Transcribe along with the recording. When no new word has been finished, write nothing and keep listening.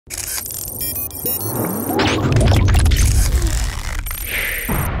Hey,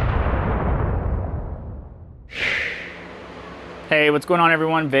 what's going on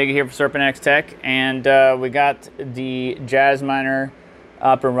everyone? Vega here for SerpentX Tech, and we got the Jasminer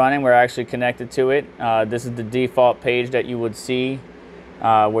up and running. We're actually connected to it. This is the default page that you would see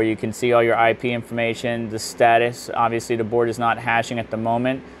where you can see all your IP information, the status. Obviously the board is not hashing at the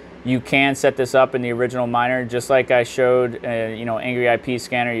moment. You can set this up in the original miner, just like I showed, Angry IP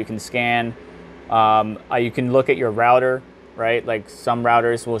scanner. You can scan, you can look at your router, right? Like some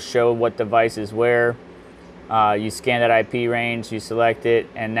routers will show what device is where. You scan that IP range, you select it,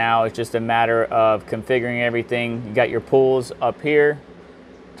 and now it's just a matter of configuring everything. You got your pools up here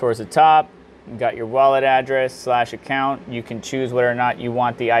towards the top. You got your wallet address / account. You can choose whether or not you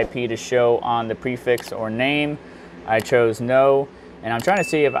want the IP to show on the prefix or name. I chose no, and I'm trying to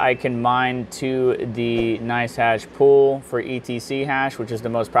see if I can mine to the Nicehash pool for ETChash, which is the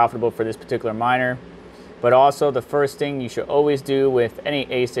most profitable for this particular miner. But also, the first thing you should always do with any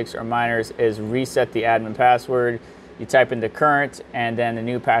ASICs or miners is reset the admin password. You type in the current and then the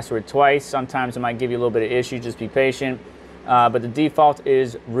new password twice. Sometimes it might give you a little bit of issue, just be patient. But the default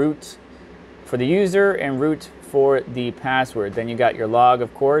is root for the user and root for the password. Then you got your log,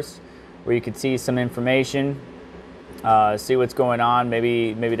 of course, where you can see some information, see what's going on.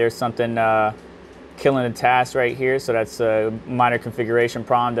 Maybe there's something killing a task right here, so that's a minor configuration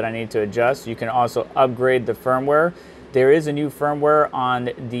problem that I need to adjust. You can also upgrade the firmware. There is a new firmware on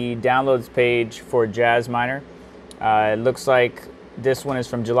the downloads page for Jasminer. It looks like this one is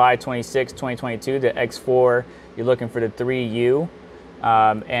from July 26, 2022, the X4. You're looking for the 3U.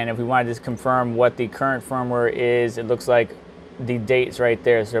 And if we wanted to confirm what the current firmware is, it looks like the date's right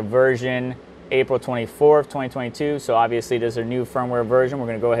there. So version April 24th, 2022. So obviously there's a new firmware version. We're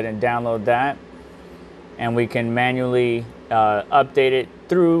gonna go ahead and download that. And we can manually update it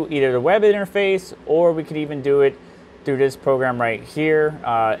through either the web interface, or we could even do it through this program right here,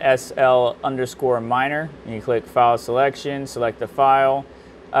 SL_miner. And you click file selection, select the file,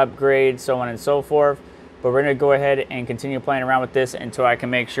 upgrade, so on and so forth. But we're gonna go ahead and continue playing around with this until I can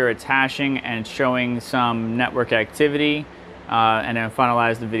make sure it's hashing and showing some network activity, and then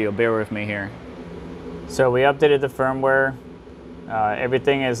finalize the video. Bear with me here. So we updated the firmware.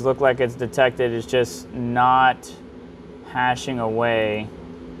 Everything has looked like it's detected. It's just not hashing away,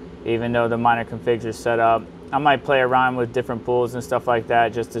 even though the miner configs are set up. I might play around with different pools and stuff like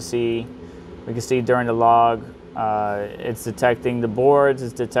that just to see. We can see during the log, it's detecting the boards,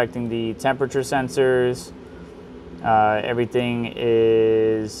 it's detecting the temperature sensors. Everything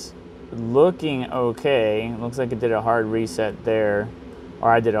is looking okay. It looks like it did a hard reset there, or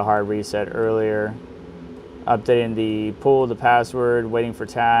I did a hard reset earlier. Updating the pool, the password, waiting for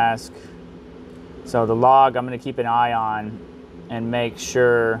task. So the log, I'm going to keep an eye on and make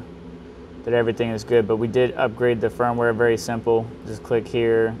sure that everything is good. But we did upgrade the firmware, very simple. Just click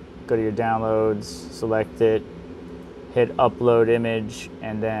here, go to your downloads, select it, hit upload image,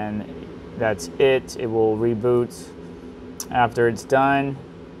 and then that's it. It will reboot after it's done.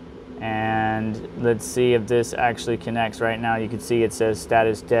 And let's see if this actually connects. Right now you can see it says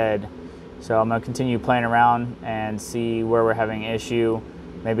status dead. So I'm gonna continue playing around and see where we're having issue.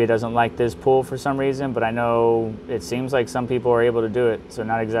 Maybe it doesn't like this pool for some reason, but I know it seems like some people are able to do it. So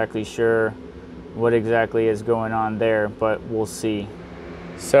not exactly sure what exactly is going on there, but we'll see.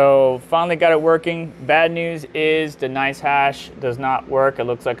 So finally got it working. Bad news is the Nicehash does not work. It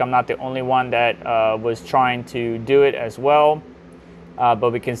looks like I'm not the only one that was trying to do it as well.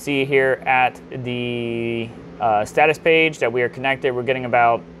 But we can see here at the status page that we are connected. We're getting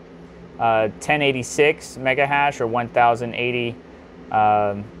about 1086 megahash or 1080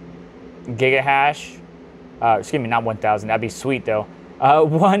 gigahash. Excuse me, not 1000. That'd be sweet though.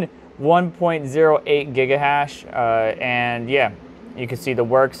 1.08 gigahash. And yeah, you can see the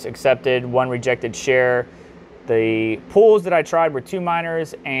works accepted, one rejected share. The pools that I tried were 2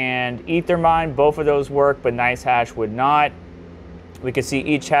 miners and Ethermine. Both of those work, but Nicehash would not. We can see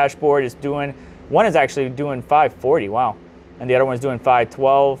each hash board is doing, one is actually doing 540, wow. And the other one's doing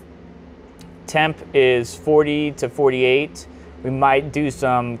 512. Temp is 40 to 48. We might do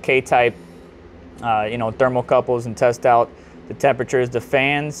some K-type, thermocouples and test out the temperatures. The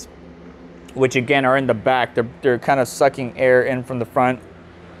fans, which again are in the back, they're kind of sucking air in from the front,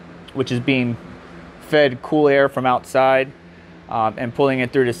 which is being fed cool air from outside and pulling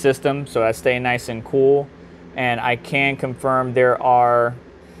it through the system, so that's staying nice and cool. And I can confirm there are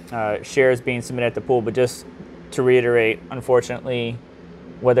shares being submitted at the pool, but just to reiterate, unfortunately,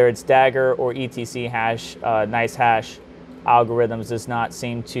 whether it's Dagger or ETChash, Nicehash algorithms does not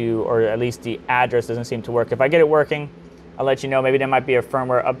seem to, or at least the address doesn't seem to work. If I get it working, I'll let you know. Maybe there might be a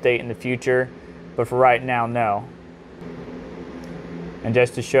firmware update in the future. but for right now, no. And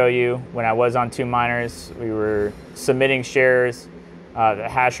just to show you, when I was on 2 miners, we were submitting shares. The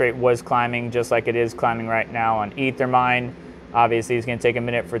hash rate was climbing just like it is climbing right now on Ethermine. Obviously, it's going to take a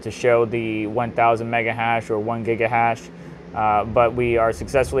minute for it to show the 1,000 mega hash or 1 giga hash, but we are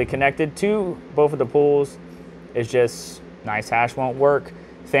successfully connected to both of the pools. It's just Nicehash won't work.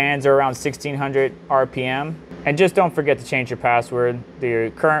 Fans are around 1600 RPM. And just don't forget to change your password.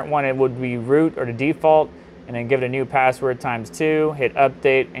 The current one, it would be root or the default, and then give it a new password ×2, hit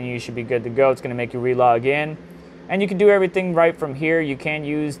update, and you should be good to go. It's going to make you relog in. And you can do everything right from here. You can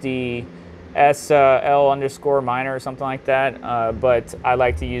use the SL_miner or something like that, but I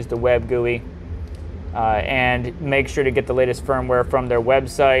like to use the web GUI. And make sure to get the latest firmware from their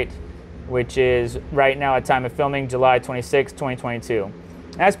website, which is right now at time of filming, July 26, 2022.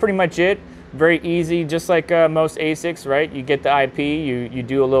 That's pretty much it. Very easy, just like most ASICs, right? You get the IP, you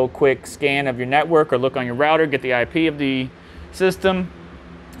do a little quick scan of your network or look on your router, get the IP of the system,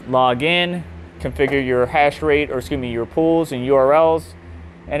 log in, configure your hash rate, or excuse me, your pools and URLs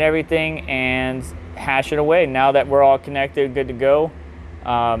and everything, and hash it away. Now that we're all connected, good to go,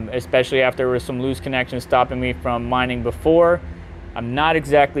 especially after there was some loose connections stopping me from mining before. I'm not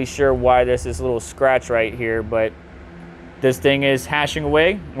exactly sure why there's this little scratch right here, but this thing is hashing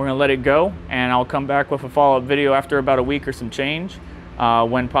away. We're gonna let it go, and I'll come back with a follow-up video after about a week or some change,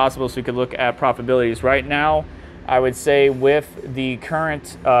 when possible, so we could look at profitabilities. Right now, I would say with the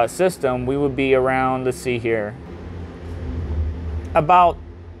current system, we would be around, let's see here, about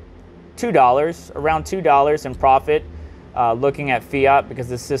 $2, around $2 in profit, looking at fiat, because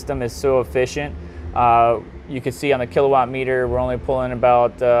the system is so efficient. You can see on the kilowatt meter, we're only pulling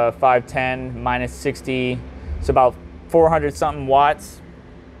about 510 minus 60, so about 400 something watts.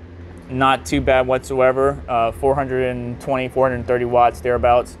 Not too bad whatsoever. 420, 430 watts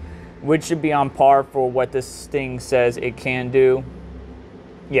thereabouts, which should be on par for what this thing says it can do.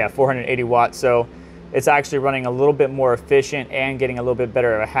 Yeah, 480 watts. So it's actually running a little bit more efficient and getting a little bit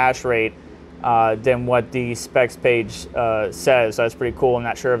better of a hash rate than what the specs page says. So that's pretty cool. I'm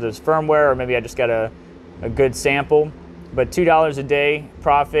not sure if there's firmware or maybe I just got a good sample, but $2 a day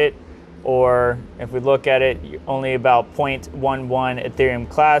profit. Or if we look at it, only about 0.11 Ethereum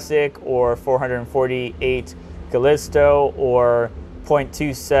Classic, or 448 Callisto, or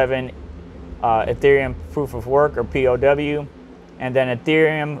 0.27 Ethereum Proof of Work, or POW, and then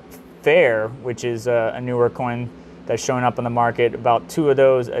Ethereum Fair, which is a newer coin that's showing up on the market, about 2 of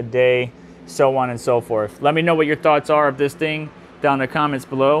those a day, so on and so forth. Let me know what your thoughts are of this thing down in the comments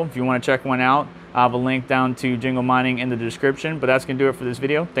below. If you want to check one out, I have a link down to Jingle Mining in the description. But that's going to do it for this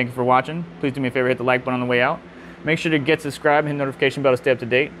video. Thank you for watching. Please do me a favor, hit the like button on the way out. Make sure to get subscribed, hit the notification bell to stay up to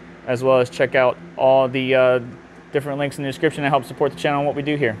date, as well as check out all the different links in the description that help support the channel and what we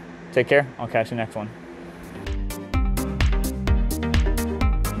do here. Take care. I'll catch you next one.